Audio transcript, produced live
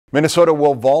Minnesota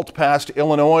will vault past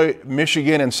Illinois,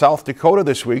 Michigan, and South Dakota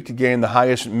this week to gain the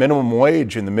highest minimum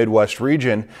wage in the Midwest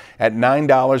region at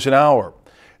 $9 an hour.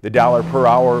 The dollar per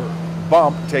hour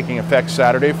bump taking effect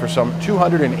Saturday for some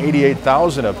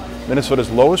 288,000 of Minnesota's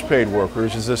lowest paid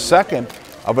workers is the second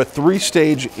of a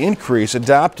three-stage increase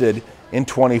adopted in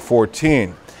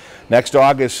 2014. Next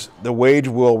August, the wage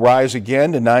will rise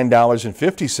again to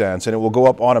 $9.50, and it will go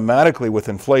up automatically with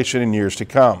inflation in years to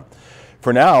come.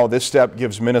 For now, this step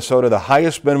gives Minnesota the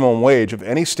highest minimum wage of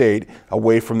any state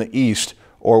away from the east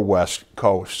or west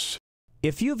coasts.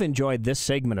 If you've enjoyed this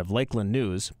segment of Lakeland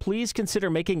News, please consider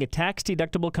making a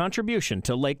tax-deductible contribution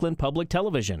to Lakeland Public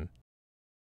Television.